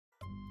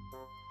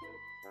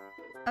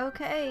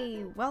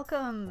Okay,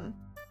 welcome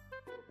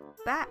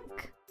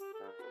back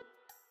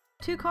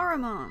to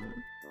Coromon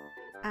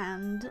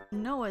and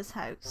Noah's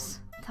house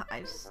that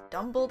I've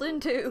stumbled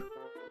into.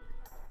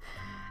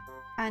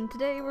 And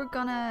today we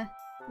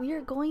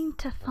are going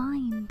to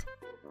find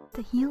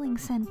the healing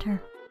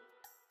center.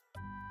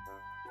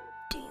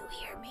 Do you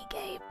hear me,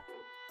 Gabe?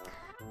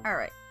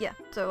 Alright, yeah,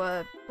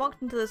 so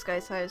walked into this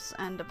guy's house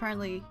and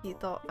apparently he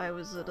thought I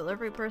was a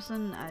delivery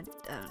person. I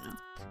don't know.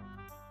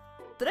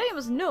 The name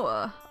is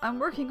Noah. I'm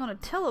working on a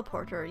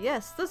teleporter.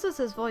 Yes, this is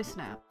his voice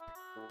now.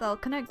 That'll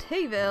connect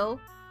Hayville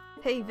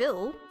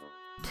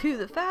to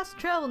the fast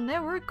travel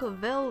network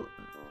of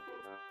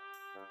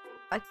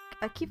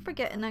I keep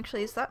forgetting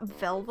actually, is that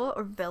Velva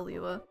or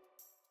Velua?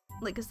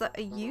 Like, is that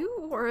a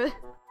U or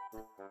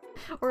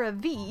a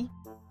V?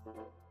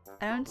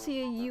 I don't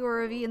see a U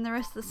or a V in the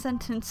rest of the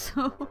sentence,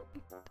 so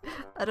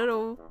I don't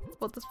know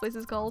what this place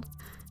is called.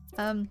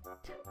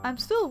 I'm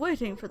still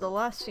waiting for the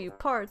last few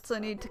parts I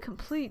need to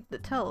complete the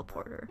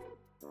teleporter.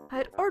 I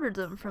had ordered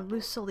them from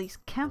Lucili's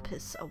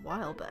campus a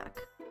while back.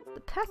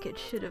 The package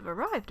should have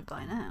arrived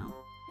by now.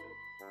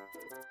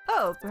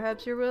 Oh,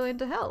 perhaps you're willing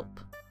to help.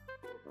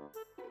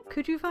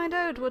 Could you find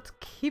out what's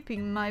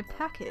keeping my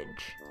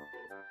package?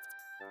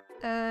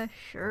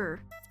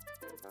 Sure.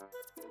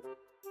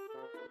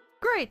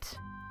 Great!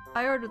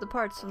 I ordered the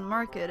parts from the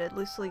market at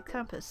Lucili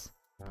campus.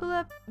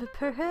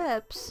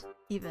 Perhaps,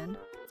 even,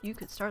 you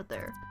could start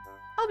there.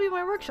 I'll be in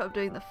my workshop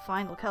doing the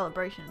final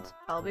calibrations.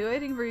 I'll be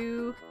waiting for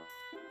you.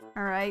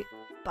 Alright,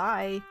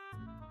 bye.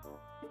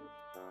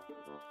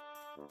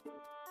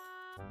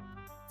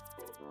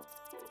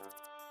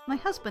 My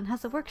husband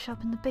has a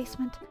workshop in the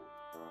basement.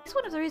 He's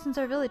one of the reasons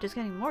our village is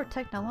getting more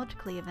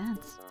technologically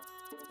advanced.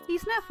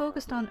 He's now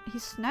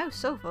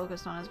so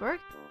focused on his work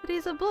that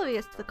he's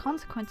oblivious to the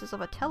consequences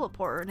of a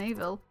teleporter in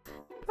Avil.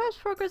 Perhaps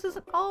progress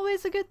isn't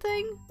always a good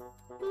thing?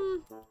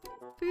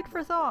 Food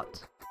for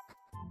thought.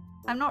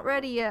 I'm not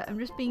ready yet, I'm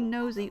just being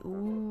nosy.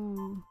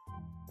 Ooh.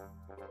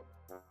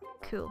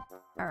 Cool.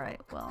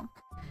 Alright, well.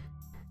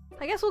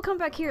 I guess we'll come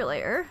back here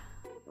later.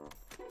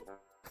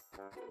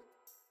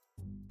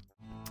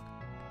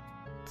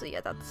 So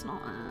yeah, that's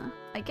not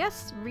I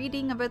guess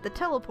reading about the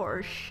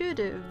teleporter should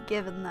have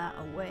given that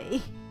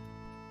away.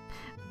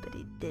 But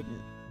it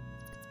didn't.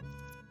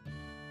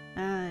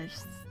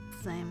 It's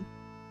the same.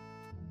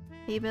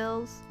 Hay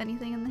bales?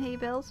 Anything in the hay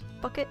bales?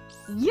 Bucket?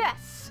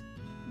 Yes!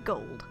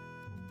 Gold.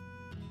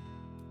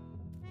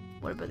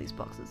 What about these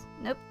boxes?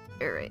 Nope.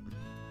 Alright.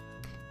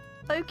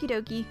 Okie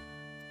dokie.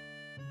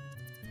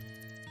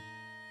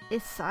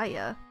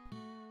 Isaiah.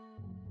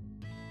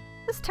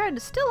 This town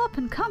is still up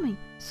and coming,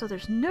 so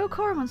there's no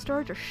Coromon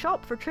storage or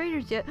shop for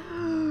traders yet.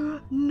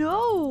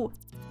 No!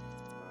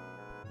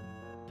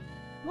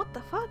 What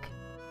the fuck?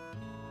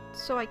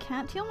 So I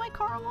can't heal my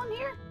Coromon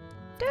here?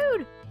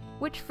 Dude!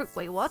 Which fruit?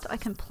 Wait, what? I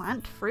can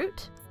plant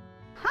fruit?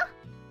 Huh?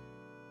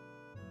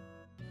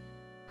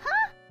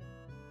 Huh?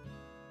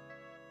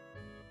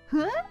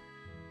 Huh?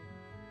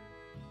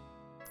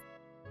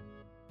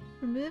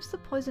 Removes the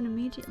poison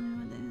immediately.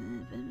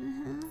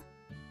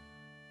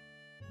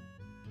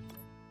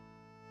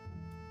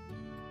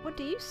 What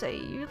do you say?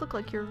 You look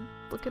like you're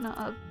looking at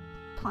a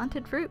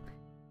planted fruit.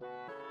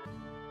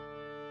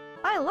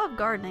 I love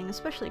gardening,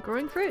 especially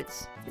growing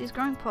fruits. These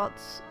growing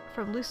pots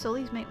from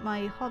Lucili's make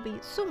my hobby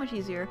so much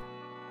easier.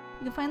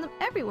 You can find them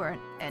everywhere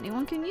and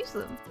anyone can use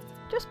them.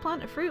 Just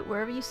plant a fruit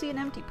wherever you see an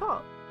empty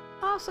pot.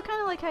 Oh, so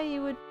kind of like how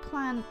you would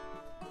plant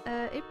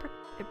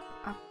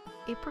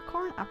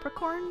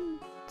apricorn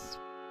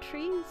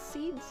trees,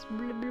 seeds,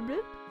 blah blah blah.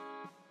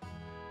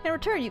 In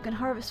return, you can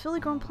harvest fully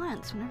grown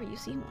plants whenever you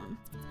see one.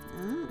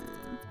 And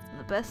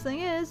the best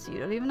thing is, you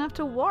don't even have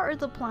to water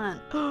the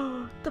plant.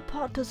 The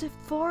pot does it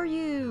for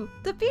you!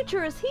 The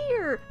future is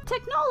here!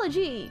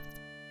 Technology!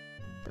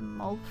 The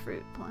mull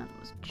fruit plant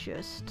was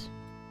just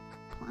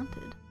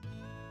planted.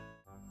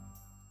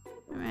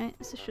 Alright,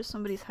 is this just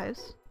somebody's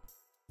house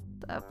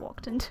that I've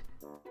walked into?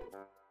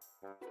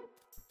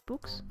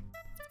 Books?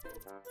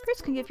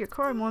 Fruits can give your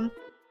Coromon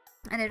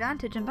an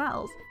advantage in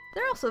battles.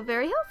 They're also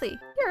very healthy.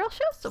 Here, I'll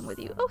share some with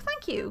you. Oh,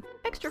 thank you!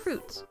 Extra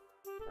fruits.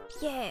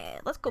 Yeah,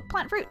 let's go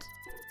plant fruits!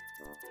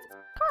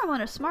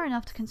 Coromon are smart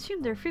enough to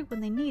consume their fruit when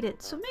they need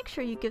it, so make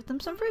sure you give them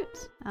some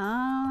fruits.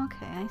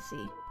 Okay, I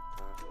see.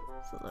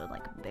 So they're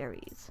like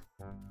berries.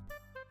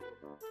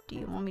 Do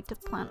you want me to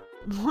plant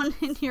one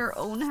in your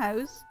own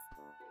house?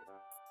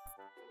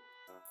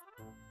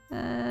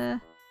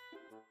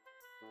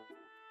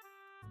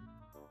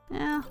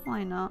 Yeah,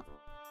 why not?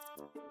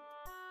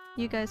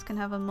 You guys can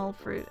have a mull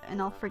fruit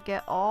and I'll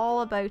forget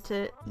all about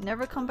it,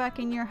 never come back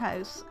in your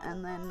house,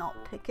 and then not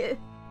pick it.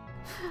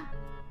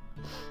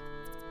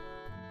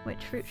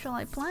 Which fruit shall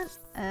I plant?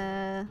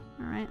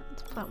 Alright,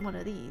 let's plant one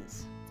of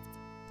these.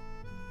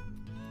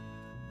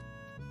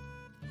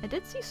 I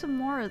did see some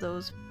more of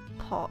those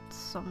pots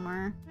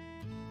somewhere.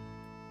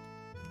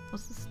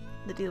 What's this,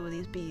 the deal with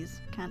these bees?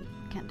 Can't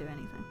do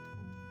anything.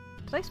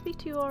 Did I speak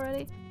to you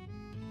already?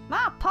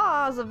 My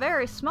pa's a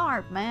very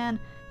smart man.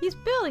 He's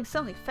building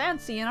something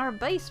fancy in our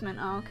basement.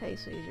 Oh, okay,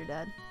 so he's your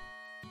dad.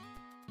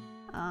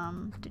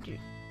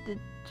 Did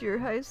your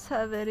house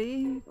have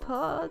any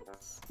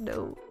pots?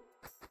 No.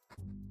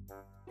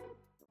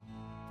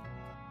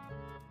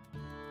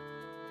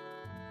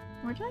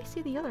 Where did I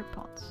see the other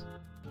pots?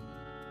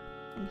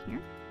 In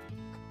here?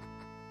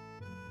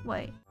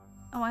 Wait.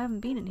 Oh, I haven't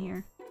been in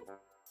here.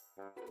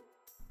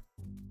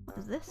 What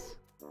is this?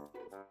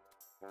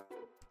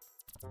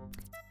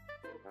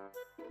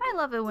 I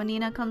love it when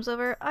Nina comes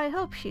over. I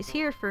hope she's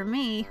here for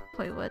me.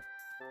 Wait, what?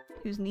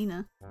 Who's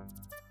Nina?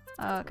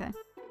 Oh, okay.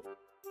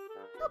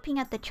 Helping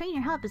at the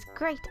trainer hub is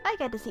great. I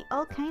get to see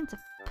all kinds of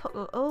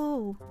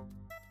oh.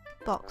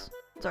 Box.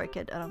 Sorry,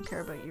 kid. I don't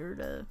care about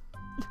your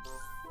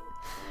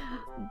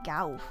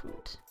Gao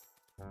fruit.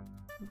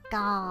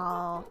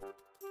 Gao.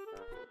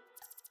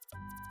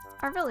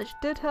 Our village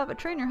did have a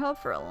trainer hub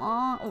for a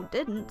long— oh,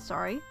 didn't,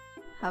 sorry.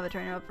 Have a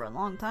trainer hub for a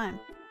long time.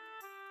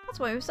 That's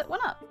why we set one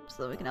up,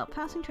 so that we can help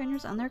passing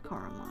trainers and their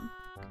Coromon.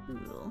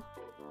 Cool.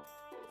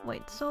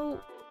 Wait,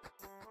 so—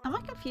 am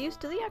I confused?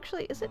 Do they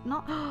actually— is it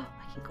not— I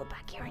can go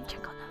back here and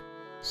check on them.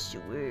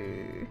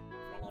 Sure.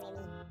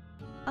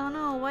 Oh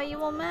no, why are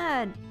you all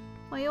mad?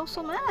 Why are you all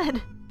so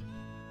mad?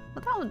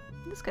 But that one—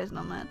 this guy's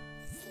not mad.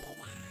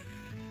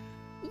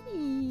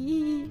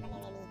 Eee.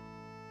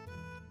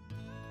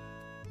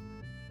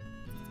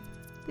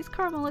 These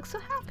Coromon look so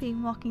happy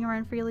walking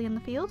around freely in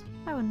the field.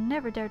 I would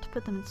never dare to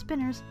put them in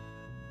spinners.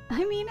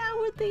 I mean, how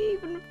would they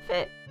even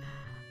fit?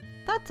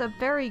 That's a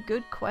very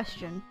good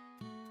question.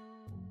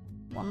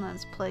 One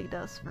that's plagued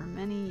us for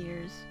many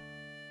years.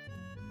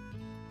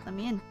 Let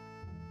me in.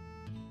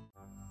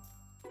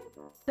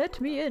 Let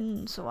me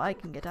in so I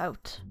can get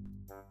out.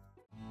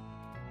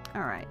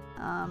 Alright,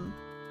 I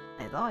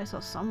thought I saw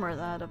somewhere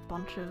that had a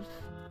bunch of—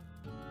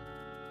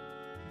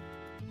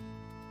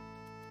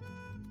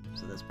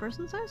 so this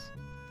person's house?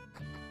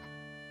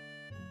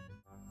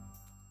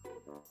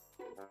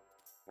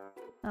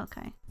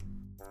 Okay.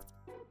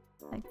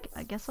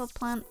 I guess I'll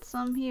plant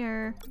some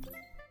here.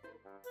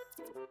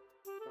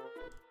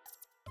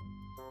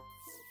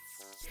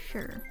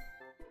 Sure.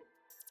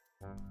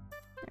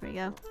 There we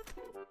go.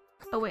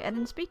 Oh wait, I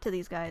didn't speak to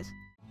these guys.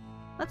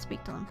 Let's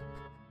speak to them.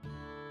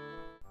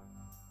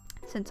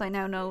 Since I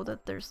now know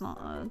that there's not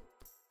a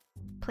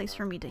place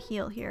for me to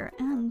heal here,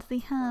 and they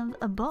have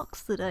a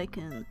box that I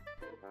can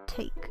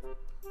take.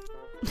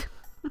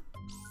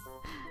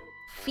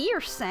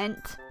 Fear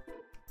scent?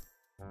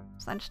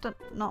 Is that just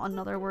not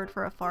another word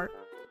for a fart?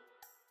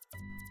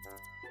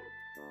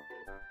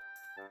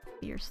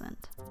 Fear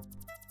scent.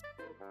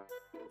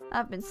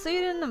 I've been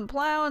seeding and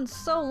plowing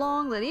so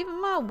long that even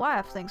my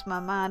wife thinks my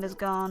mind is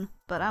gone,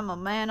 but I'm a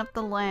man of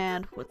the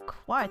land with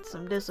quite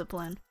some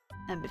discipline.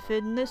 And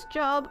befitting this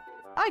job,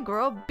 I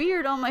grow a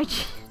beard on my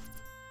chin.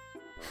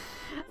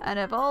 And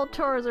if all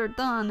chores are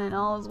done and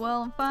all is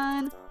well and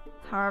fine,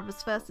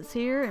 Harvest Fest is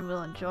here and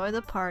we'll enjoy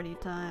the party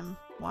time.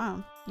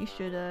 Wow, you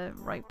should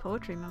write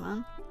poetry, my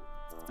man.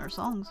 Or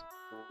songs.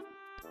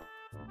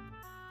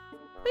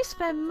 We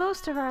spend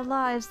most of our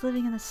lives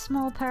living in this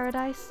small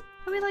paradise,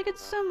 and we like it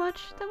so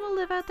much that we'll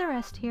live out the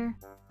rest here.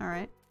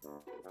 Alright.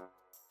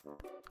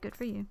 Good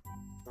for you.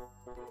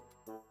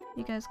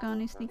 You guys got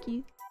any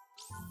sneaky?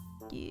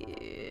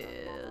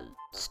 Yeah.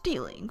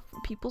 Stealing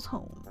from people's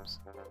homes.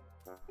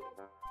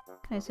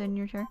 Can I sit in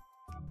your chair?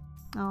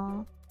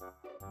 Aww.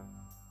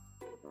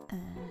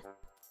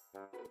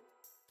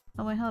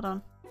 Oh wait, hold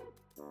on.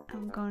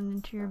 I'm going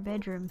into your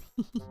bedroom.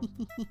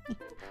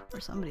 Or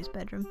somebody's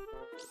bedroom.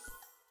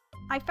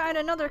 I found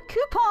another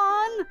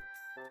coupon!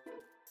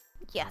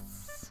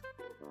 Yes!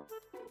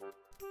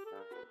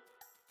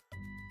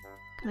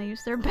 Can I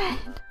use their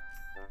bed?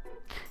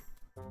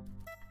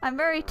 I'm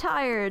very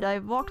tired.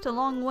 I've walked a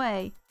long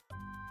way.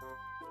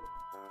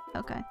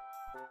 Okay.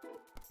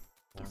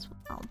 Guess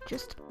I'll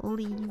just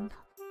leave.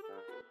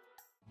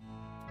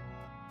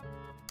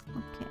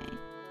 Okay.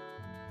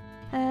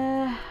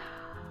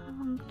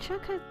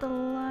 Check out the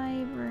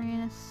library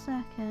in a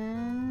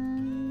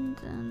second,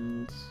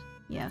 and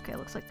yeah, okay,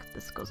 looks like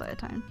this goes out of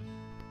time.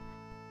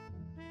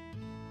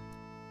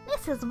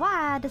 This is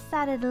why I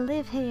decided to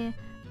live here,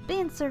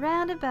 being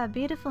surrounded by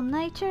beautiful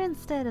nature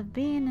instead of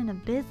being in a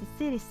busy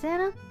city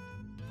center.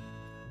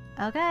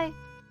 Okay,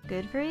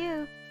 good for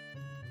you.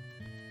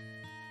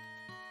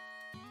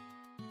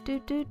 Do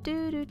do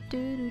do do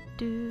do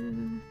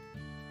do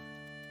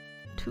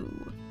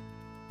do.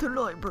 To the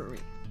library.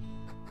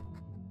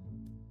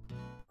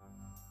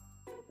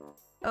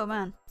 Oh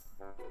man,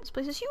 this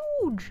place is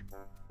huge!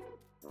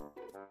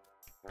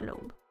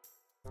 Globe.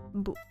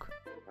 Book.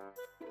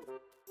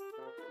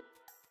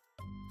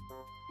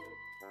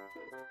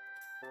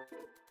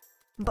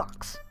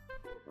 Box.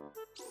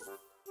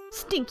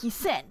 Stinky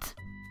scent!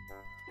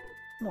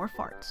 More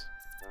farts.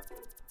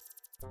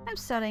 I'm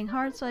studying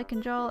hard so I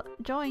can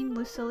join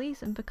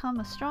Lucille's and become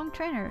a strong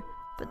trainer,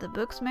 but the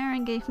books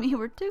Marin gave me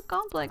were too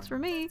complex for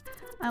me.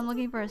 I'm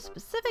looking for a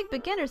specific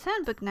beginner's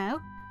handbook now.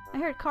 I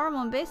heard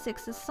Coromon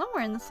Basics is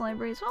somewhere in this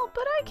library as well,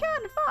 but I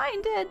can't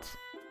find it!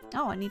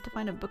 Oh, I need to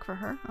find a book for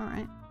her.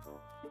 Alright.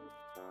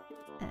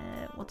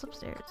 What's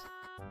upstairs?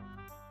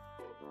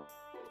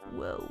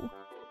 Whoa.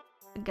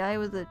 A guy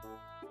with a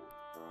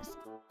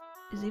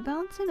Is he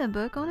balancing a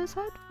book on his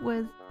head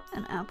with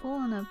an apple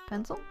and a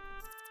pencil?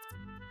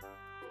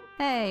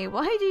 Hey,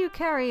 why do you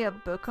carry a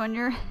book on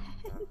your head?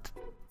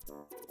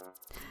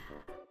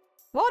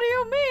 What do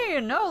you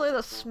mean? Only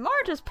the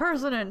smartest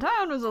person in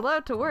town was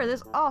allowed to wear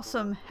this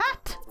awesome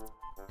hat!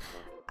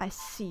 I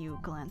see you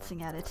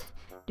glancing at it.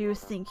 Do you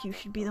think you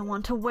should be the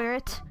one to wear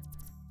it?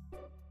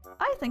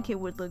 I think it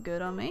would look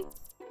good on me.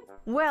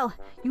 Well,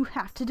 you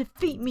have to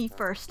defeat me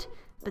first.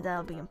 But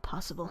that'll be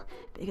impossible,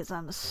 because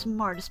I'm the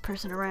smartest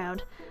person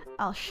around.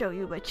 I'll show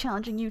you by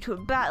challenging you to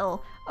a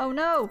battle. Oh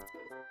no!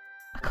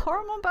 A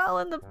Coromon battle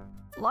in the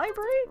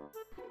library?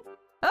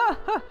 Oh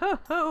ho ho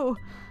ho!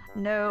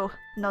 No,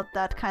 not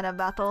that kind of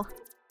battle.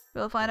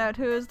 We'll find out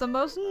who is the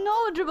most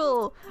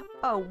knowledgeable!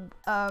 Oh,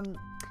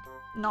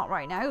 not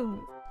right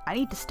now. I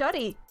need to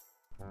study!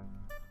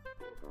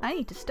 I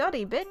need to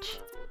study, bitch!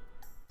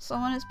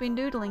 Someone has been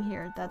doodling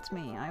here. That's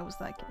me. I was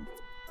that kid.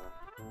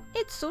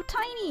 It's so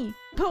tiny!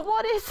 But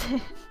what is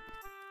it?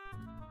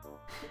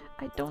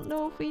 I don't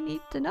know if we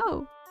need to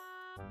know.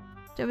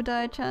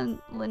 Jebediah-chan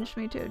challenged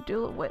me to a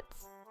duel of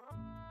wits.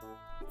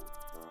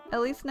 At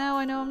least now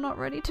I know I'm not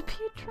ready to be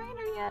a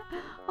trainer yet.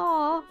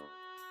 Aww.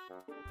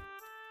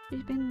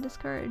 She's been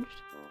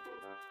discouraged.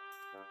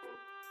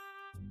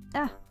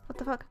 Ah, what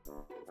the fuck?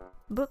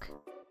 Book.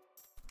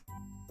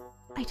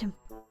 Item.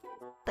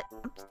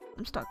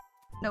 I'm stuck.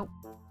 No.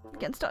 I'm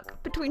getting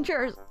stuck between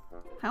chairs.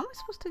 How am I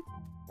supposed to...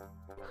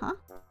 Huh?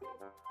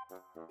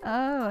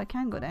 Oh, I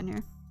can go down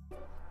here.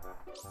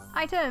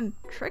 Item!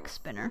 Trick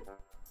spinner.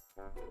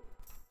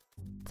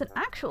 It's an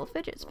actual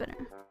fidget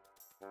spinner.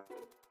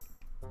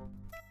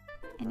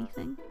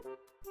 Anything?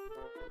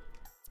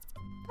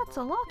 That's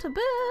a lot of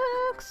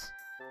books!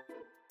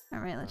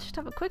 Alright, let's just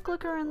have a quick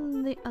look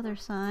around the other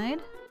side.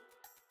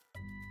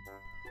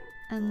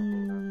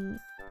 And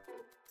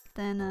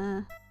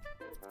then,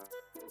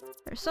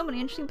 there's so many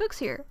interesting books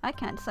here. I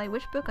can't decide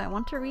which book I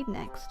want to read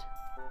next.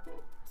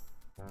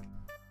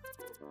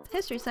 The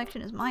history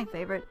section is my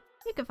favorite.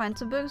 You can find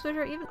some books which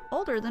are even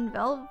older than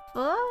Velva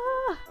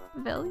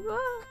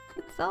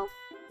itself.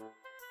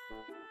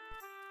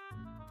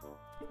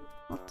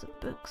 Lots of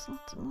books,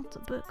 lots and lots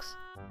of books.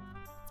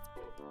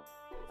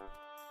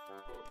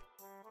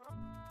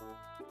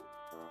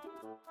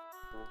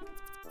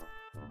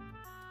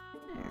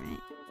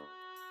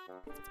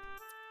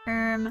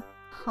 Alright.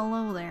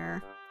 Hello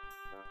there.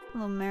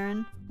 Hello,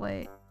 Marin.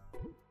 Wait.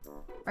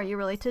 Are you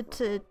related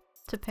to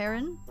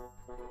Perrin?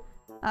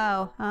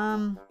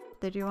 Oh,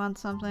 did you want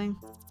something?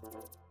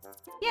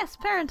 Yes,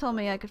 Perrin told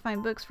me I could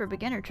find books for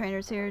beginner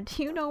trainers here.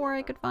 Do you know where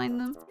I could find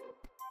them?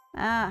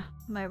 Ah,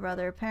 my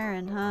brother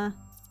Perrin, huh?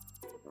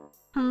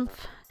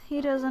 Humph,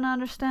 he doesn't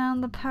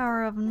understand the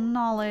power of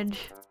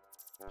knowledge.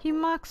 He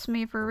mocks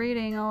me for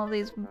reading all of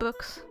these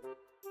books.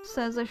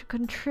 Says I should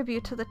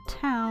contribute to the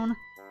town.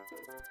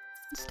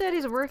 Instead,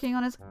 he's working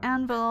on his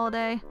anvil all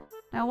day.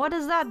 Now what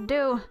does that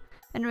do?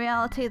 In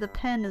reality, the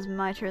pen is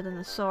mightier than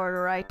the sword,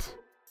 right?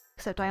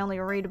 Except I only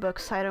read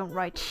books, I don't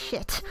write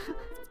shit.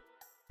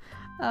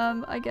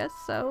 I guess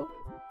so.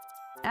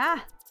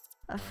 Ah!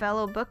 A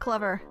fellow book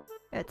lover.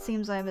 It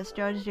seems I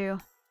misjudged you.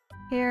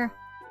 Here,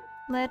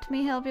 let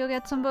me help you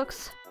get some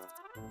books.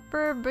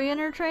 For a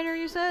beginner trainer,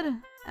 you said?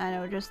 I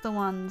know just the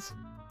ones.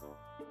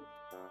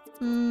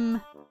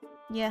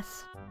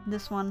 Yes,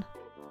 this one.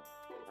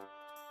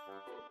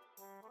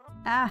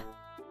 Ah!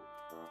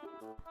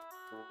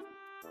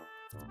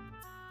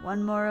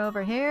 One more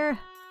over here.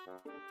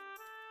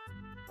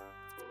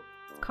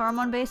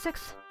 Coromon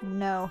Basics?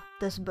 No,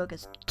 this book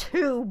is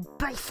too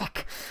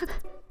basic!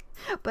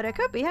 But it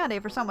could be handy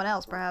for someone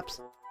else,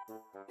 perhaps.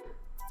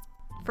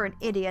 For an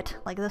idiot,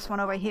 like this one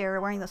over here,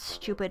 wearing the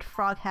stupid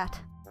frog hat.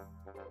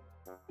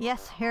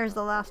 Yes, here's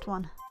the last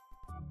one.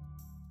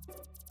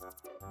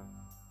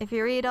 If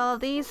you read all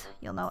of these,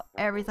 you'll know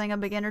everything a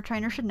beginner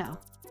trainer should know.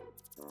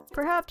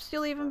 Perhaps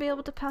you'll even be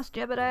able to pass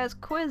Jebediah's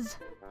quiz.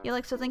 He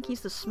likes to think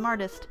he's the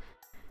smartest,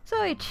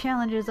 so he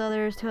challenges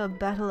others to a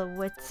battle of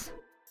wits.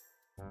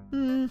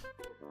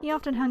 He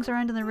often hangs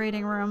around in the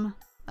reading room.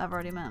 I've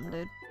already met him,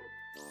 dude.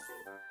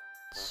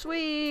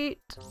 Sweet!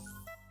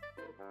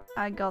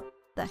 I got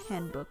the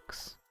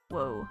handbooks.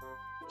 Whoa.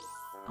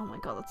 Oh my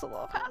god, that's a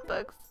lot of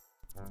handbooks.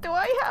 Do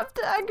I have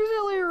to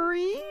actually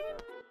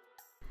read?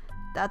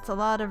 That's a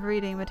lot of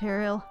reading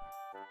material.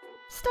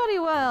 Study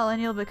well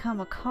and you'll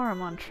become a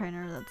Coromon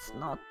trainer that's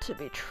not to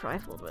be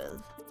trifled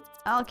with.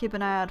 I'll keep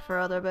an eye out for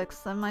other books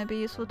that might be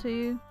useful to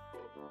you.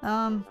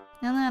 And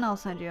then I'll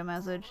send you a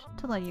message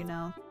to let you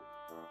know.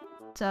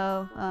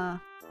 So,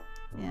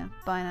 yeah,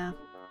 bye now.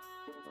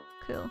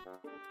 Cool.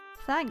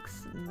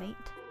 Thanks, mate.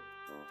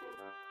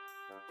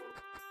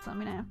 Does that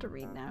mean I have to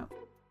read now?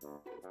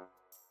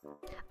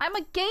 I'm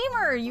a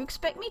gamer! You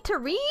expect me to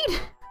read?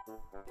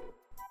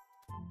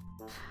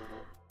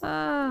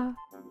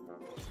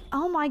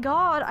 Oh my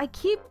god, I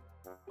keep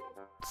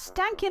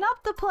stanking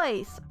up the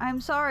place! I'm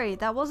sorry,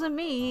 that wasn't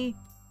me.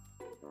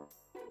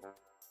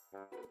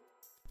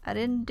 I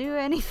didn't do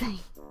anything.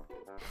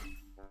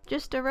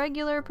 Just a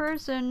regular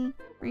person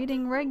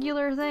reading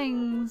regular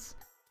things,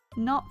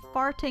 not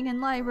farting in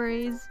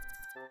libraries.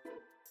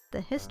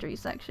 the history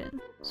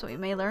section, so we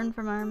may learn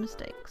from our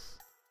mistakes.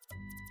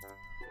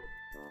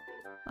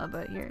 How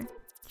about your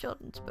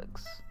children's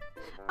books?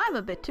 I'm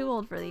a bit too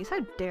old for these,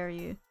 how dare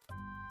you?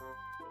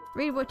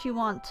 Read what you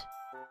want.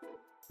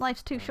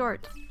 Life's too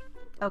short.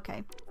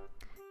 Okay.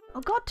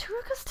 Oh god,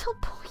 Taruka's still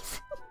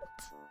poisoned!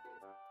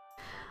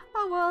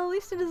 Oh well, at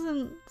least it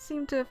doesn't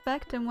seem to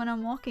affect him when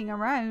I'm walking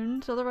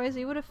around, otherwise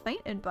he would have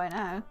fainted by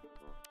now.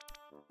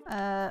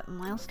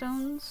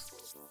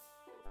 Milestones?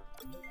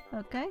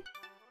 Okay.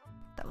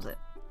 That was it.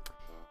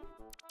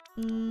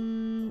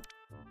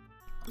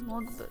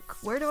 Logbook.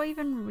 Where do I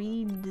even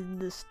read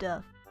the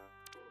stuff?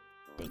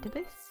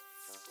 Database?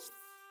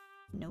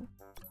 No.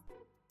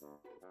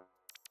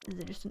 Is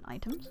it just in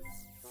items?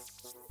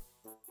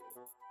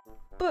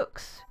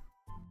 Books!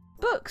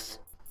 Books!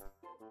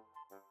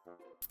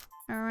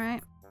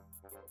 Alright.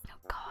 Oh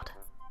god.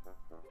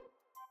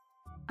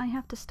 I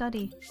have to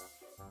study.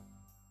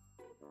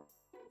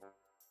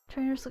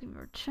 Trainers looking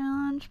for a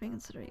challenge, may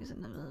consider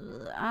using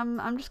them.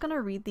 I'm just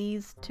gonna read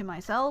these to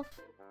myself,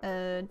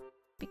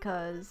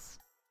 because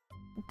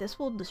this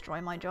will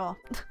destroy my jaw.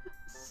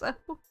 So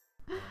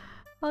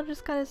I'll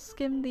just kind of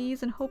skim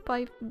these and hope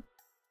I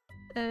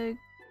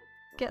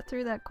get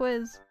through that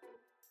quiz.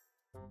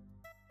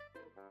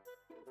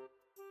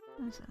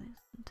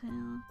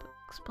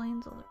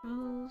 Explains all the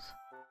rules.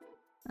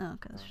 Oh,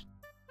 gosh.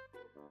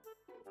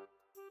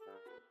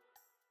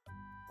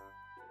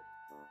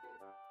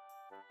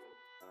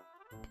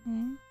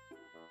 Okay.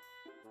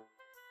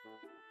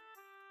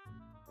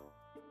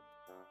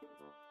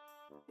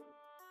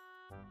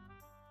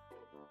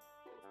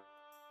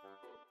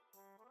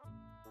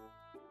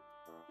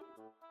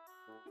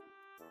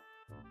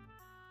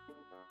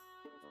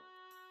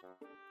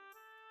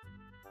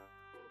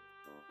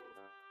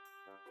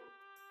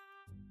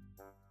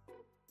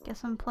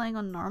 Guess I'm playing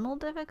on normal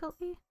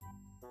difficulty?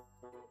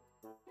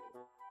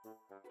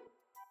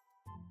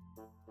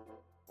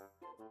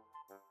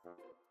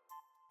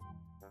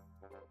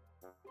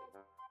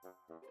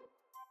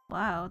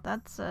 Wow,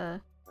 that's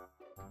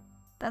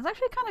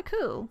actually kind of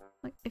cool.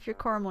 Like, if your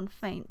Coromon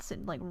faints,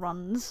 it like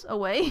runs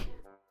away.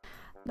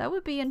 That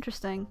would be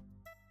interesting.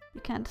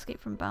 You can't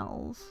escape from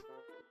battles.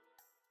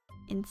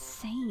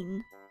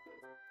 Insane.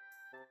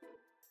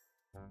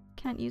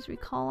 Can't use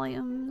recall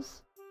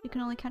items. You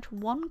can only catch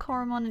one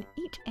Coromon in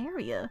each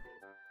area.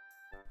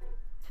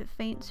 If it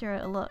faints, you're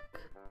out of luck.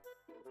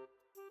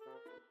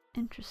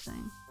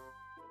 Interesting.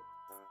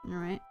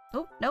 Alright.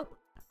 Oh, nope.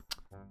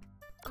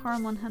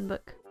 Coromon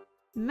handbook.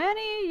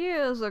 Many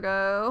years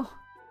ago.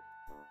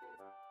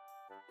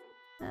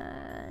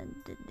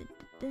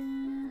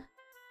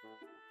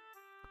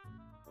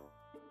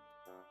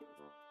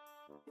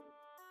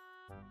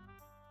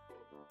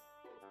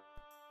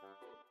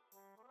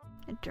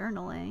 A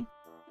journal, eh?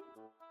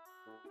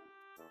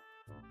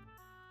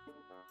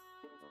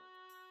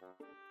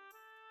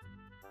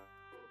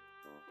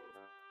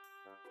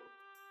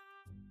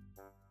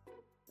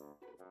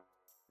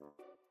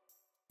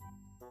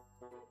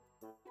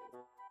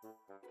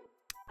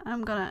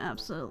 I'm gonna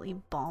absolutely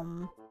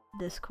bomb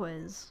this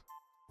quiz.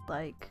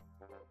 Like,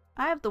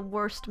 I have the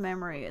worst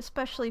memory,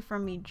 especially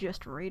from me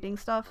just reading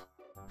stuff.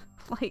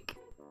 Like,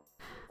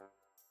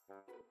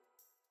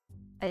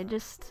 I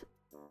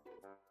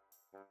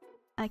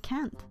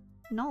can't.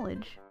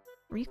 Knowledge.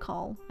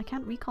 Recall. I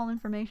can't recall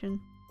information.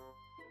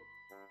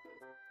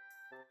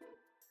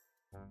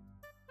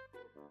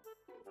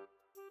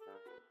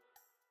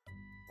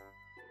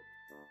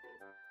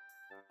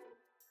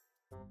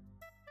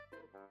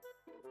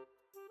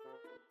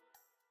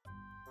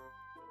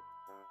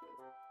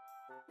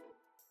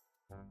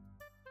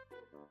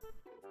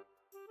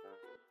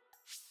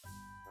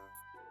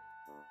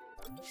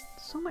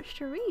 So much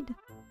to read.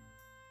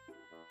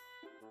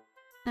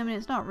 I mean,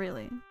 it's not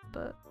really,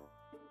 but...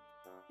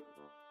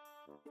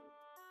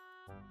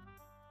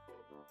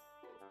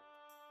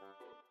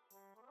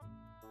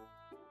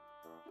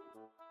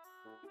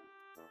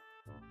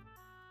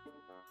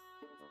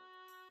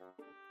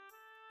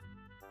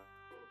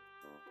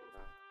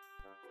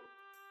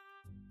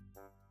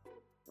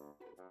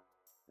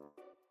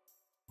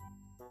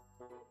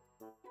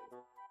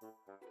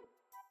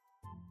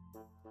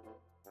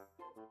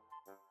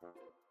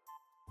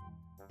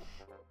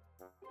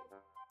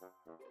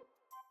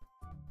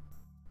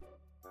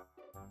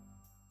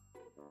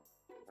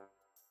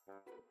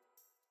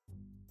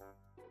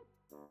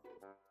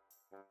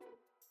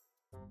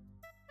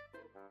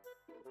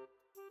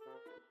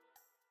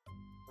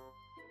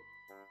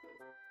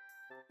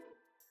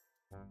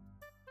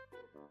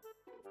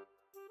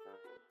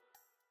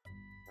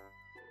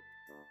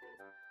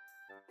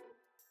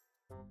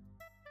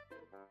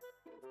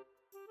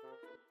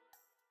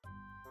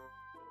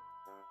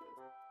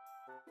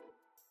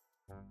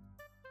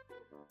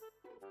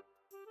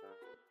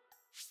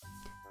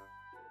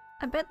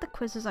 I bet the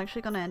quiz is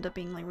actually gonna end up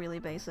being like really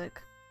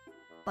basic.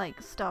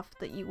 Like stuff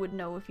that you would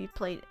know if you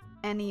played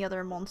any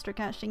other monster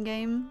catching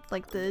game.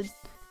 Like the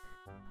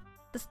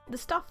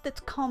stuff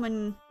that's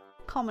common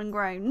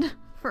ground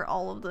for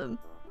all of them.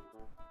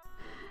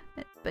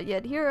 But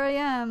yet here I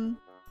am,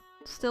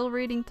 Still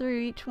reading through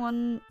each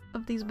one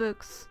of these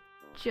books,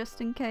 just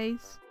in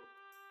case.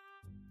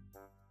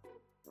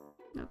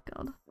 Oh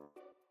god.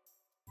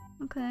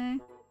 Okay.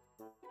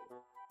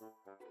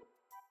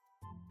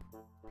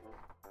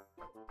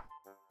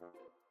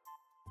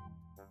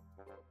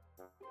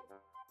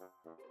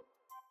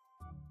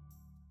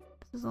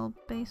 This is all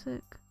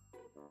basic.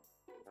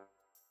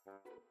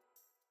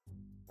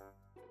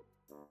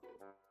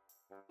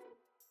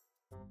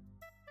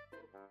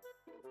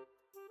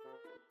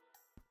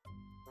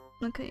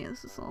 Okay,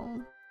 this is all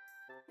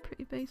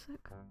pretty basic.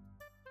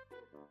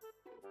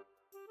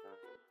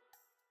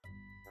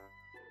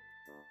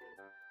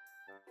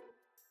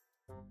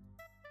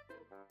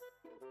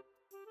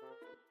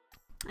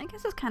 I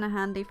guess it's kind of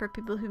handy for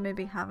people who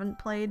maybe haven't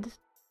played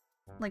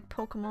like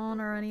Pokemon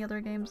or any other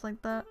games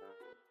like that.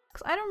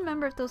 Because I don't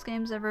remember if those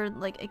games ever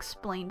like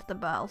explained the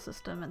battle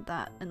system and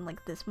that in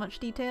like this much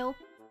detail.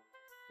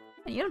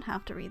 And you don't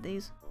have to read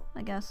these,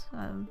 I guess.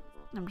 I'm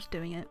just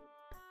doing it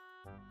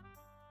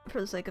for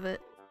the sake of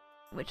it,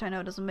 which I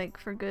know doesn't make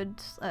for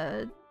good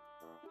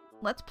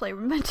Let's Play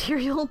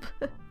material,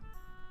 but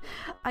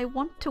I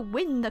want to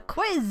win the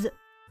quiz!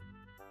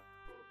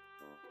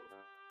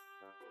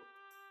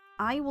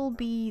 I will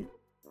be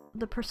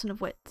the person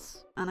of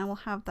wits, and I will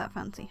have that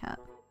fancy hat.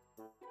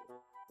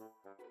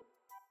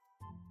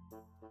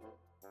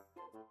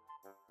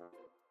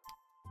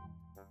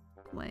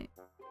 Wait.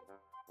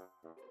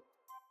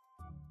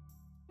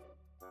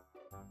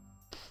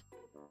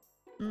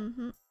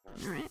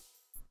 Alright.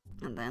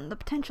 And then the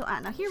potential.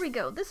 Now here we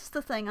go. This is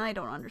the thing I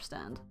don't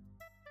understand.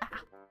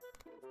 Ah!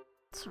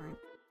 Sorry,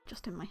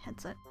 just in my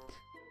headset.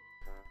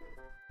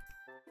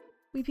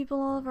 We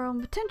people all have our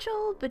own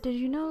potential, but did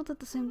you know that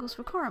the same goes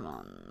for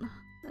Coromon?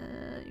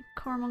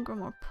 Coromon grow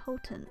more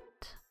potent.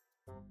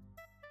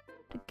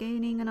 To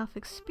gaining enough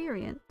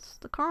experience,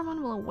 the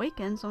Coromon will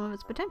awaken some of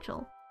its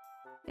potential,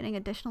 getting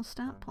additional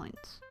stat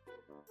points.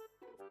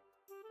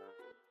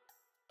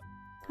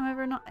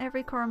 However, not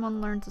every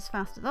Coromon learns as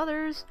fast as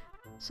others.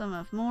 Some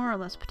have more or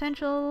less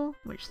potential,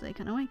 which they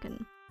can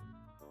awaken.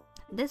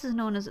 This is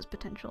known as its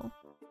potential.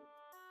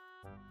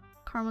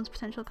 Coromon's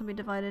potential can be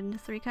divided into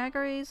 3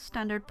 categories: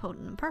 standard,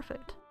 potent, and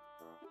perfect.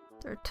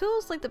 There are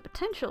tools like the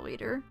potential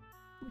reader,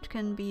 which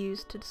can be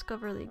used to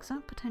discover the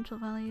exact potential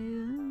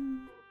value.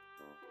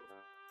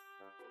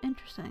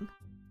 Interesting.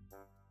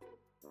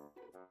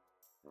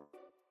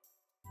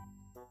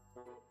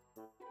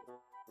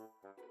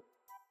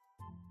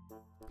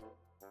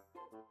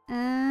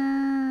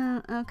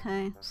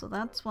 Okay, so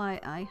that's why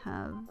I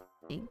have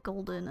a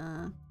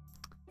golden,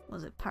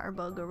 was it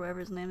Powerbug or whatever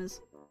his name is?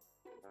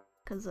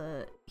 Because,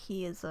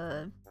 he is,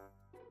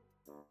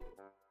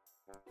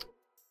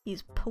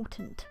 he's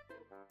potent.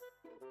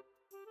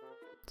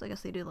 So I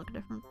guess they do look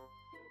different.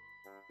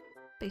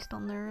 Based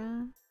on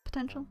their,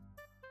 potential.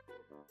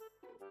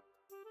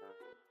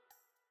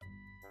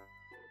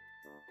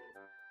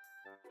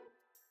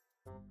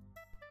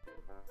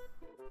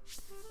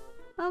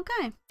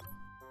 Okay.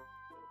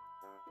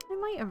 I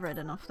might have read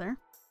enough there.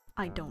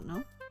 I don't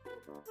know.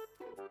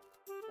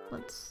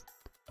 Let's...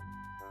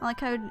 I like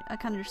how I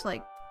kind of just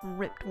like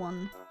ripped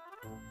one.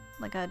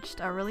 Like I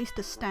released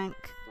a stank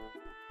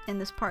in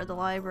this part of the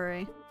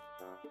library.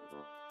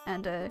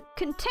 And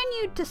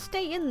continued to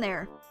stay in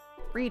there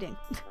reading.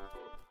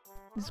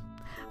 These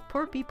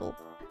poor people.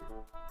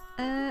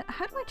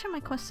 How do I check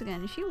my quests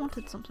again? She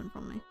wanted something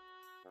from me.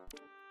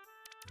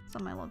 It's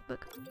on my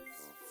logbook.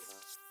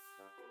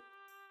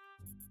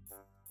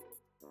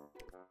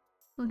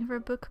 Looking for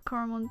a book of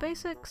Coromon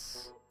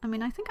basics. I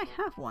mean, I think I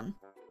have one.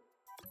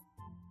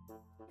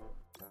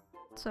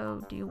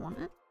 So, do you want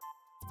it?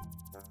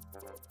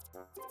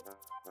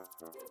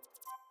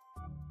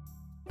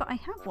 But I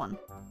have one.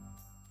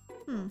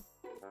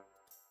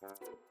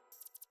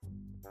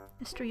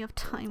 History of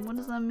time, what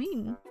does that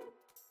mean?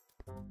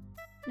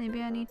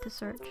 Maybe I need to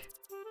search.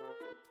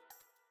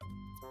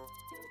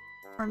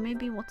 Or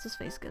maybe what's his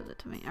face gives it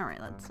to me. Alright,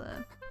 let's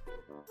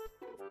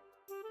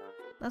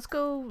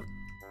go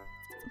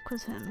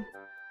quiz him.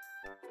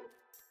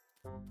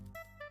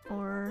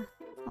 Or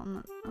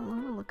I'll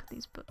have a look at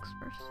these books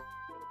first.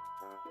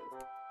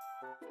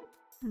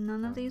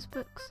 None of these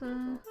books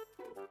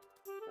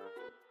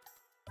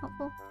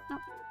helpful?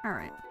 Nope.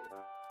 Alright.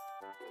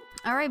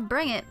 Alright,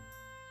 bring it!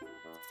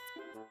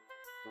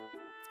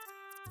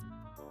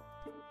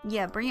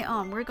 Yeah, bring it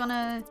on. We're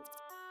gonna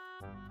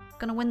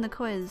win the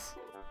quiz.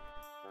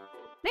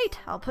 Neat!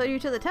 I'll put you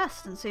to the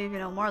test and see if you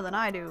know more than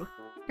I do.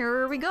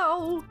 Here we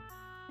go!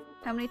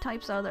 How many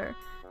types are there?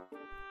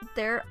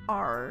 There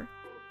are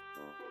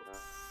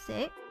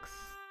 6?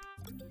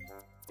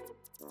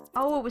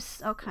 Oh, it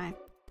was... okay.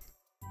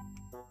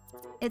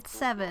 It's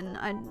 7.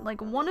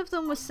 Like, one of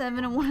them was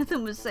 7 and one of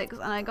them was 6,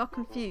 and I got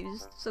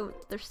confused. So,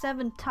 there's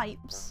 7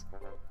 types.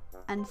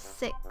 And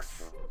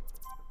 6.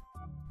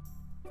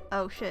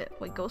 Oh shit.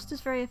 Wait, Ghost is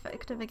very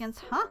effective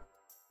against... huh?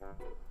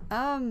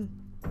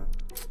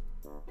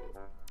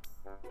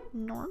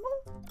 Normal?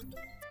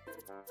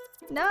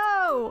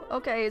 No!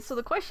 Okay, so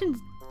the questions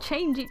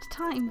change each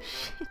time.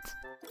 Shit.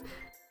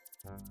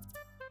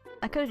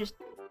 I could have just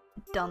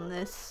done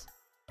this.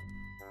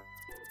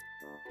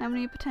 How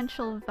many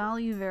potential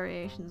value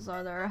variations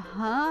are there?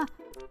 Huh?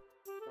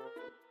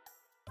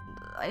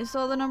 I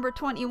saw the number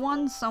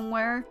 21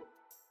 somewhere,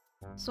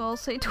 so I'll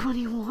say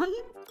 21.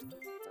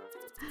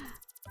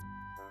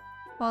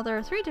 While there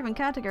are 3 different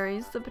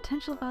categories, the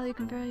potential value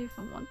can vary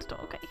from 1 to 2.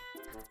 Okay.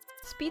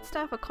 Speed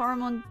staff of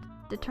Coromon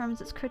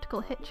determines its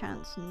critical hit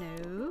chance.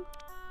 No.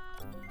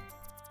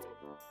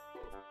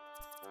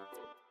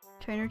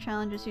 Trainer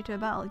challenges you to a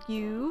battle.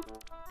 You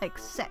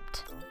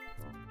accept.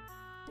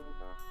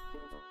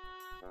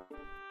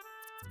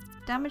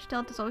 Damage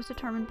dealt is always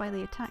determined by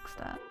the attack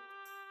stat.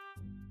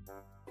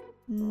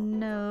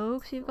 No,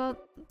 because you've got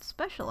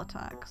special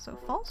attack, so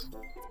false?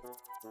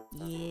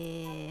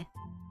 Yeah.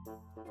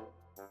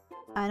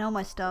 I know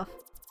my stuff.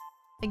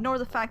 Ignore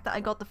the fact that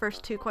I got the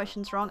first 2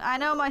 questions wrong. I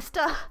know my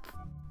stuff!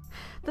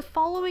 The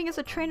following is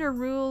a trainer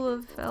rule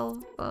of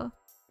Alpha.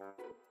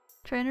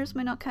 Trainers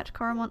may not catch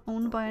Coromon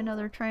owned by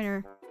another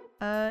trainer.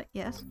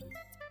 Yes.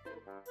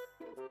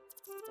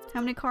 How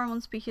many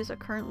Coromon species are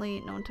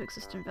currently known to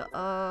exist in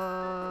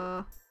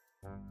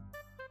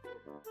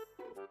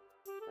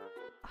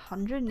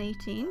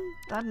 118?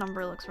 That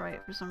number looks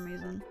right for some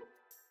reason.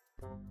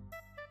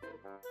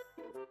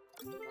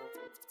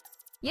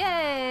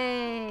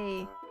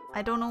 Yay!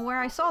 I don't know where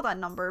I saw that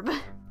number,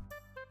 but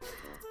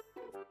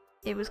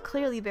it was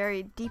clearly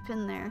buried deep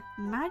in there.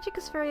 Magic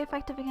is very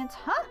effective against—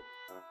 huh?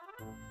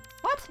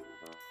 What?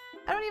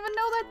 I don't even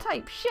know that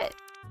type. Shit.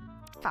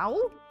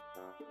 Foul?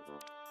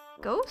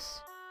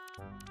 Ghost?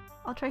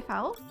 I'll try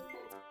foul.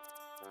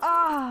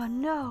 Ah,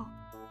 no.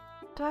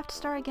 Do I have to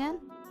start again?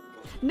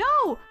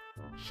 No!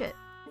 Shit.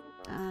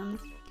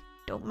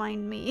 Don't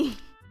mind me.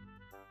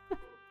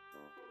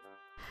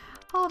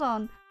 Hold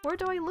on. Where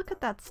do I look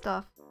at that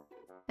stuff?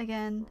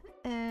 Again,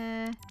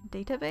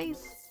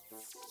 database?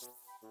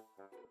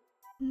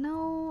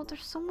 No,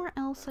 there's somewhere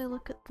else I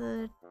look at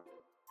the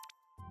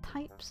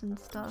types and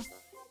stuff.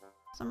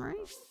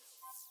 Summary?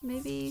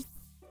 Maybe...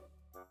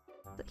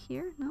 is it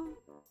here? No.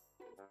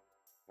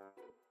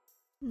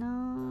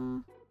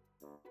 No.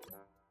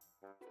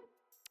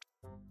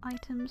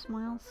 Items,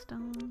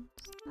 milestones.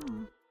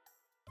 No.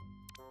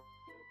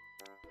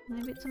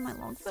 Maybe it's in my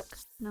logbook?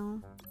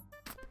 No.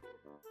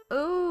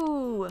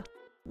 Oh!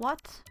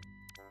 What?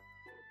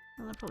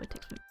 Well, that probably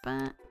takes me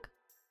back.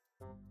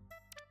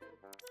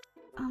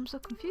 I'm so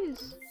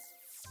confused.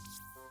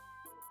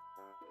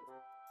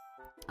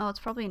 Oh, it's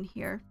probably in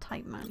here.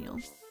 Type manual.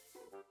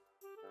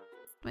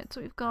 Wait,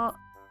 so we've got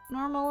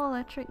normal,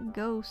 electric,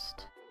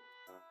 ghost.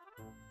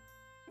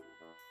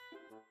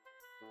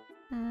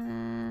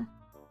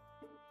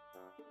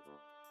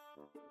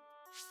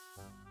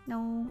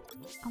 No,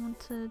 I want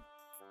to...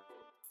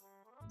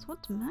 so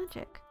what's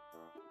magic?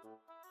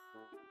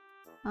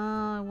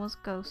 It was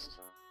ghost.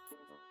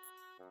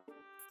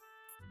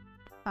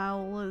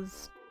 Foul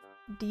is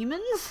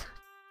demons?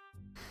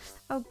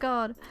 Oh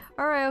god.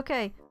 Alright,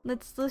 okay.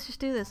 Let's just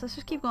do this. Let's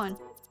just keep going.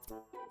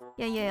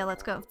 Yeah,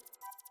 let's go.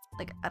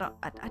 Like, I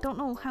don't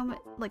know how much,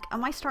 like,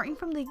 am I starting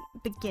from the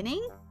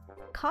beginning?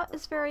 Cut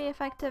is very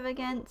effective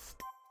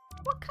against...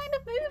 what kind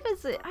of move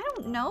is it? I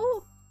don't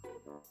know.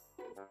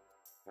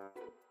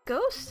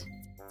 Ghost?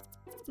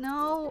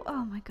 No.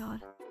 Oh my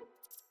god.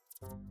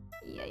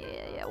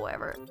 Yeah,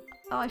 whatever.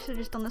 Oh, I should have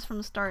just done this from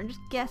the start and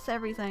just guess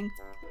everything.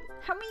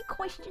 How many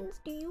questions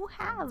do you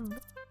have?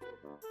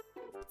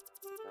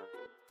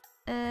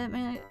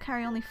 May I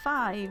carry only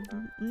 5?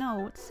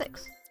 No, it's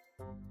 6.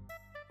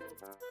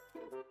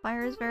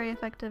 Fire is very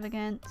effective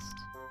against...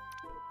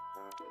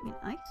 I mean,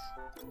 ice?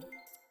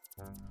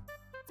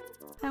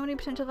 How many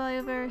potential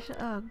value variation?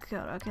 Oh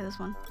god, okay, this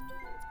one.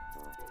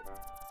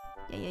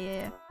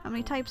 Yeah. How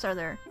many types are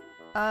there?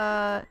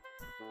 Oh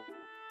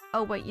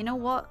wait, you know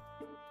what?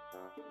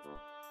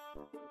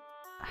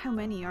 How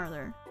many are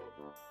there?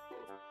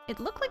 It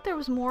looked like there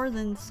was more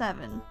than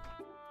 7.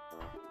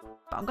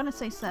 But I'm gonna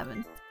say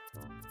 7.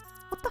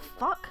 What the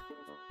fuck?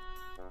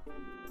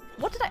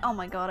 What did I— oh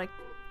my god,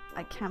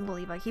 I can't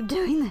believe I keep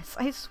doing this.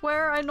 I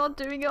swear I'm not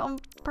doing it on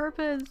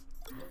purpose.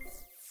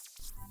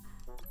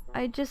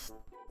 I just...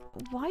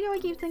 why do I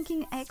keep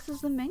thinking X is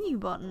the menu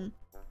button?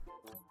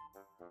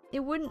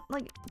 It wouldn't,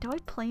 like, do I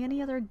play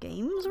any other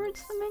games where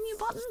it's the menu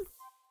button?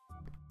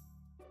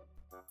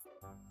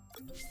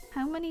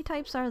 How many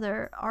types are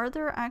there? Are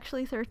there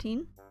actually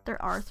 13?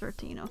 There are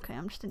 13. Okay,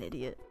 I'm just an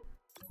idiot.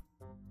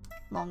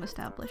 Long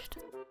established.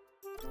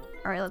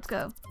 Alright, let's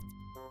go.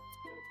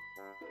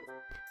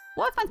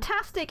 What a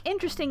fantastic,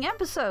 interesting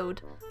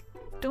episode!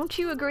 Don't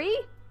you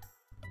agree?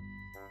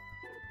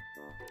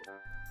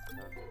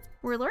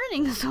 We're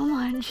learning so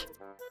much!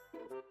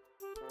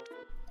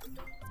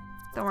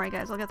 Don't worry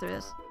guys, I'll get through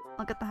this.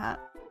 I'll get the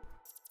hat.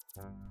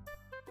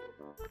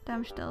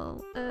 Damage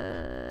still,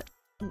 no.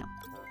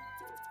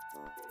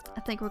 I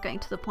think we're getting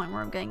to the point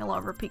where I'm getting a lot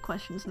of repeat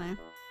questions now.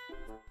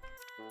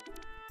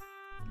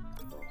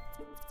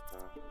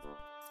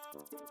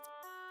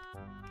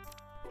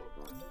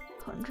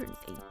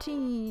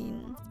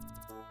 $118.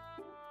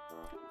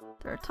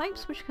 There are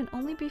types which can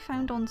only be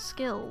found on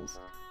skills.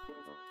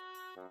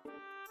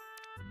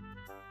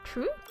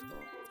 true?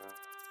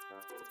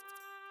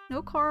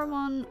 No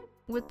Coromon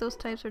with those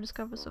types are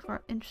discovered so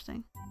far.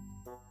 Interesting.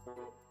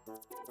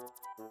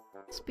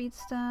 Speed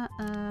stat,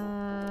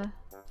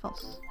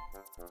 false.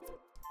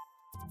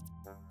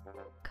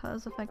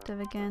 Cause effective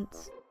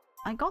against...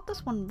 I got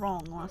this one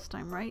wrong last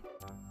time, right?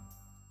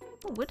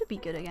 What would it be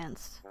good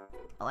against?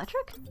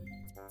 Electric?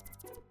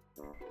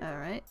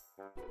 Alright.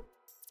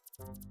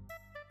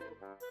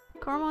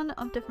 Coromon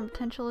of different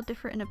potential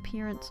differ in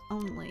appearance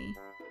only.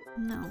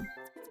 No.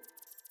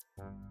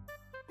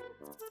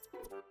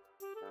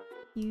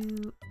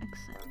 You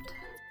accept.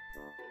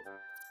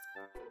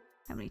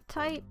 How many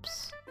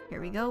types? Here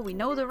we go, we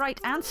know the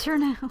right answer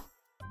now!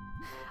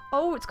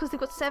 Oh, it's because they've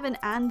got 7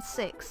 and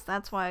 6.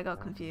 That's why I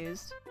got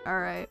confused.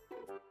 Alright.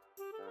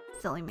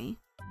 Silly me.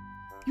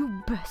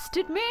 You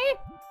bested me?!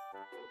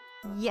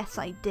 Yes,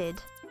 I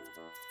did.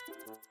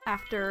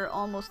 After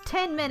almost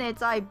 10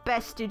 minutes, I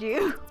bested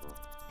you!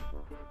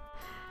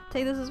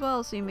 Take this as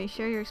well so you may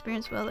share your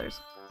experience with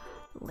others.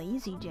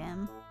 Lazy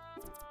gem.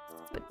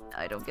 But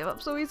I don't give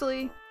up so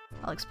easily.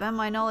 I'll expand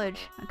my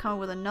knowledge and come up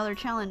with another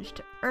challenge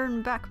to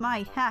earn back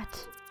my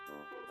hat.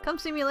 Come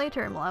see me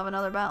later and we'll have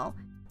another battle.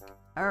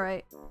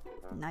 Alright.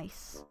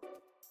 Nice.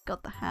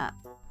 Got the hat.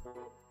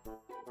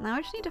 Now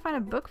I just need to find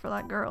a book for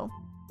that girl.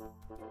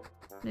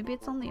 Maybe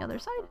it's on the other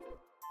side?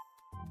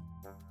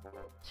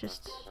 It's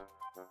just...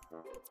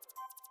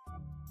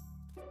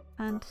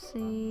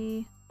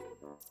 fantasy...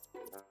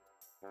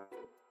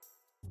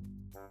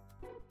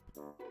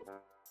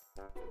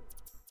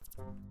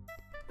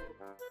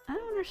 I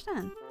don't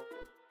understand.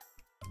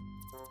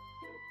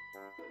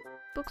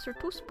 Books are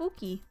too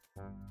spooky.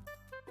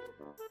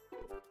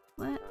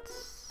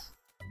 Let's...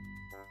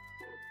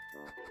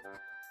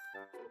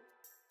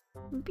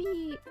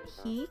 maybe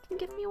he can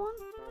give me one?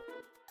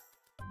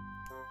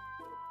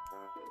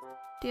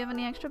 Do you have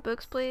any extra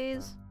books,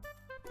 please?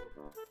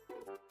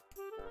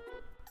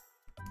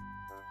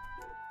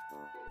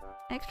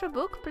 Extra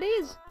book,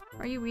 please?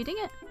 Are you reading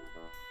it?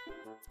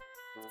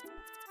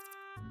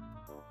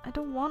 I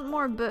don't want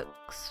more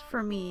books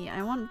for me.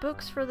 I want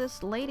books for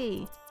this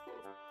lady.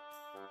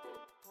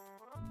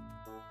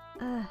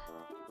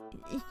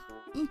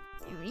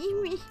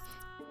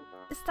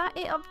 Is that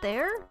it up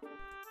there?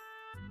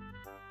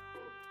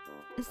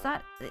 Is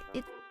that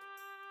it?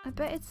 I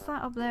bet it's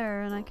that up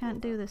there and I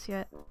can't do this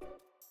yet.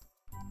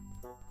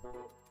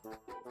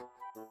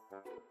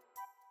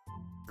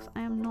 'Cause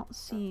I am not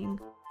seeing.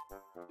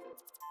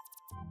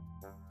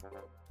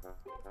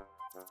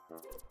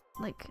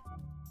 Like,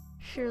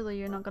 surely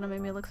you're not gonna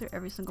make me look through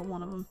every single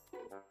one of them.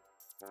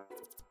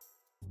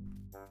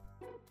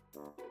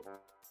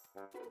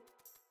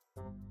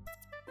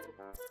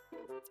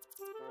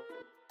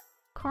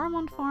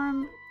 Coromon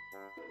Farm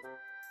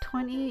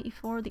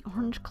 2084, the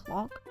orange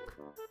clock.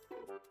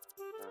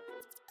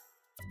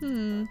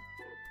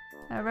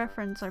 A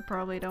reference I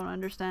probably don't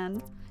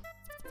understand.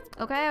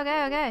 Okay.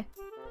 Okay.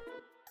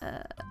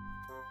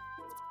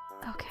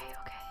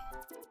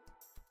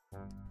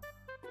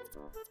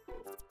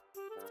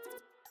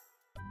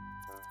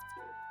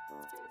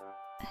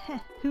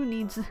 Who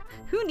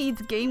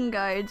needs game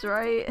guides,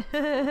 right?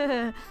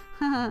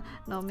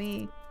 Not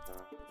me.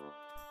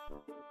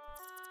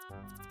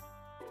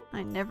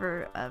 I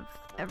never have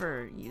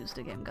ever used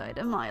a game guide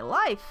in my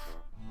life.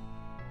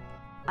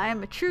 I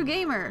am a true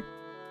gamer.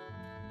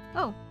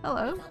 Oh,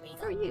 hello.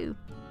 Who are you?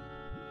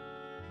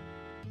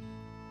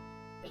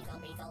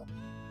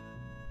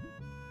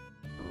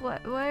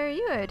 Why are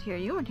you out here?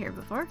 You weren't here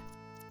before.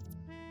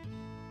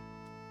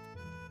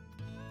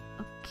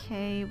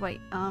 Okay,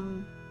 wait,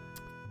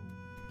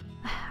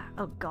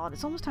 oh god,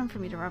 it's almost time for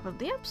me to wrap up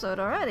the episode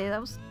already.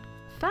 That was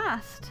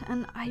fast,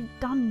 and I've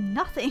done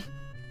nothing.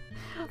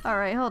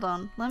 Alright, hold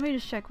on. Let me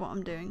just check what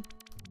I'm doing.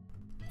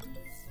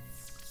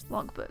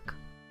 Logbook.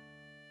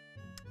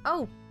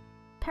 Oh!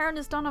 Parent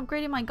is done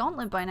upgrading my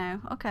gauntlet by now.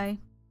 Okay.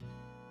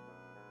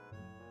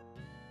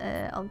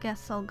 I'll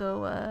guess I'll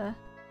go,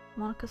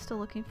 Monica's still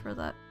looking for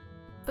that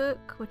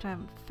book, which I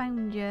haven't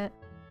found yet.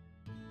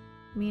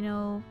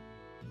 Mino.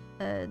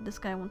 This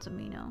guy wants a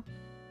Mino.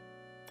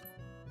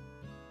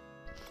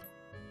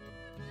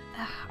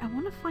 I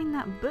want to find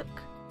that book,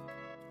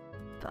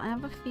 but I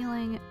have a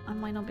feeling I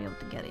might not be able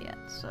to get it yet,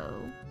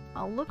 so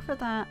I'll look for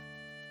that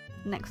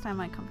next time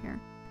I come here.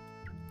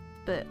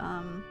 But,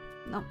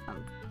 no,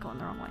 I'm going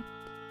the wrong way.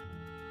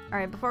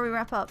 Alright, before we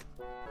wrap up,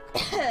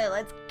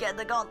 let's get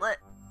the gauntlet!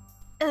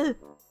 Can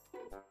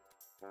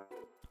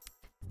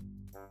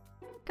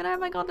I have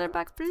my gauntlet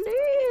back,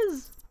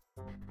 please?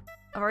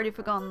 I've already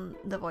forgotten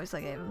the voice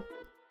I gave him.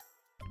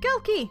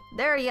 Gilky!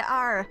 There you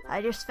are!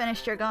 I just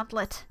finished your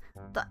gauntlet.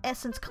 The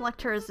essence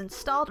collector is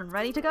installed and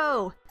ready to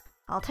go.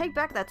 I'll take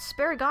back that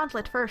spare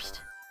gauntlet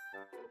first.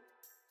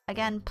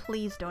 Again,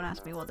 please don't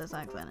ask me what this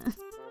accent is.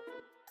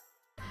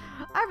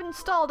 I've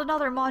installed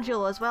another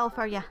module as well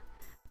for you.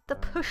 The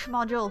push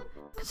module.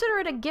 Consider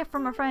it a gift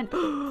from a friend.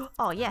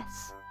 Oh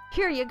yes.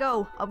 Here you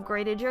go.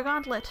 Upgraded your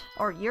gauntlet.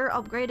 Or your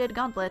upgraded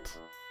gauntlet.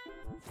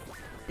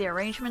 The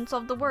arrangements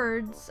of the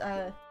words,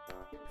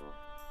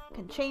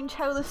 can change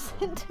how the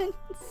sentence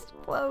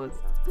flows.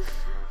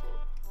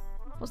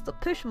 What's the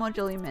push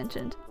module you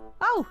mentioned?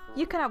 Oh,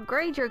 you can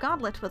upgrade your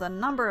gauntlet with a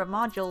number of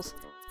modules.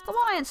 The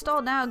one I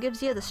installed now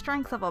gives you the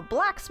strength of a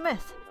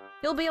blacksmith.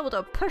 You'll be able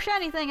to push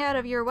anything out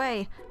of your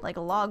way, like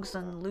logs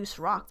and loose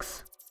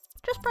rocks.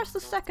 Just press the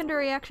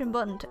secondary action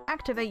button to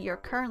activate your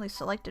currently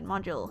selected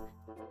module.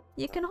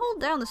 You can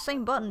hold down the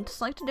same button to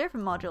select a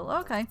different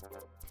module. Okay.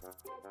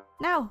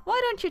 Now, why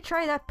don't you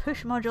try that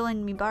push module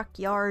in me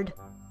backyard?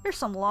 There's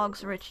some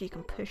logs which you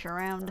can push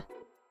around.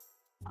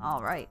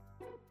 Alright.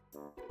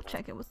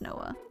 Check it with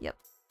Noah. Yep.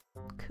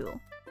 Cool.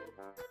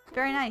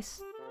 Very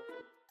nice.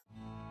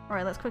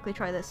 Alright, let's quickly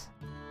try this.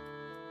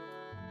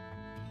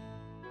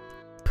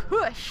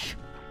 Push!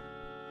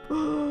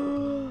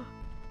 I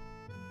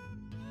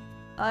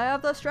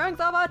have the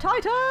strength of a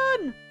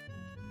titan!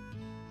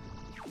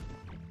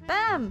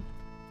 Bam!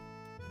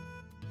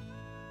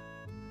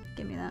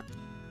 Give me that.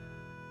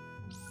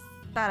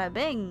 Bada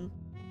bing!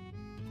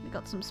 We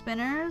got some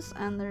spinners,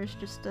 and there's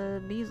just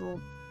a Beazle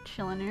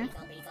chilling here.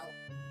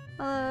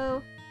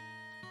 Hello!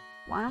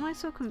 Why am I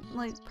so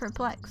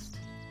perplexed?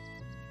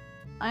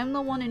 I'm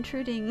the one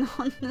intruding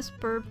on this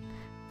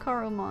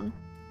Coromon.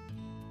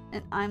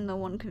 And I'm the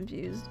one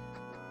confused.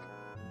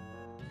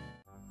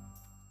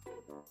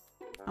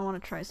 I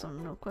want to try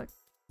something real quick.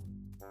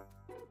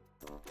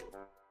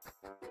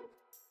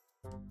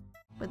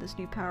 With this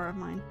new power of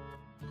mine.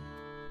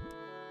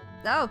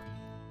 No!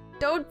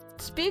 Don't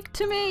speak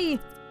to me!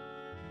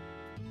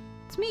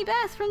 It's me,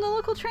 Beth, from the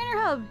local trainer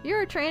hub.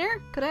 You're a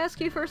trainer. Could I ask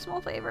you for a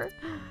small favor?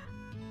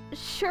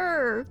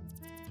 Sure.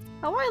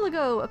 A while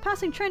ago, a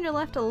passing trainer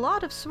left a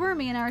lot of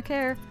Swarmy in our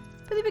care,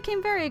 but they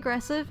became very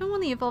aggressive, and when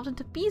they evolved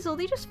into Beazle,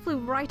 they just flew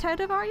right out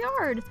of our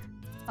yard.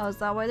 Oh, is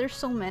that why there's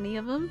so many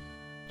of them?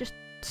 Just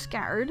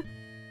scattered?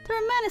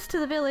 They're a menace to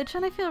the village,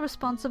 and I feel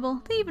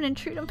responsible. They even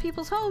intrude on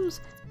people's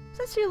homes.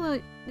 Since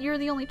you're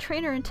the only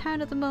trainer in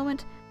town at the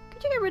moment,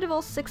 could you get rid of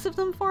all 6 of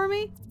them for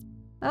me?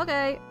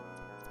 Okay.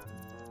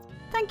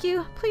 Thank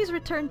you. Please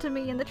return to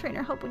me in the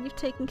trainer hub when you've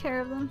taken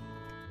care of them.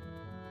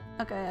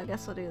 Okay, I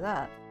guess I'll do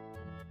that.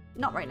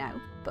 Not right now,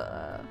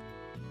 but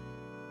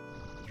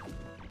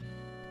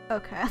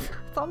okay, I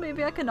thought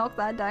maybe I could knock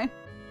that down.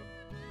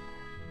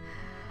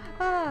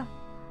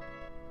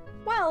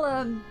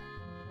 Well,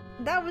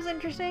 that was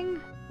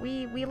interesting.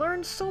 We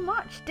learned so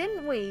much,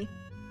 didn't we?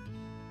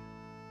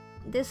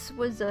 This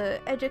was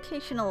a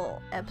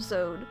educational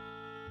episode.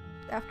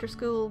 After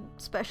school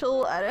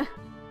special, I don't...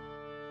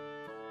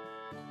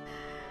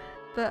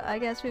 But I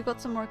guess we've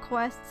got some more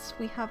quests.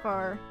 We have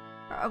our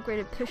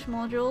upgraded push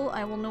module.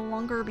 I will no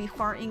longer be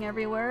farting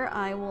everywhere.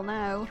 I will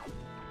now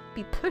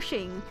be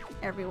pushing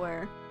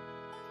everywhere.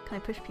 Can I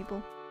push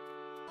people?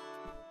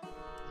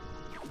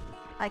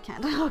 I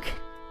can't. Okay.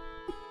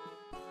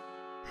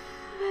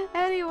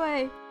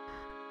 Anyway.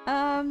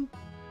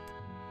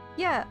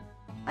 Yeah.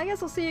 I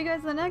guess I'll see you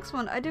guys in the next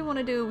one. I do want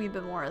to do a wee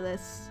bit more of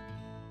this.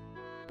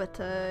 But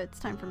it's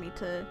time for me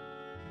to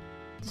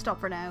stop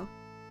for now.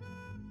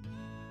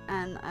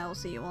 And I will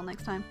see you all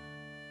next time.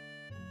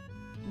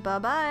 Bye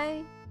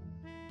bye!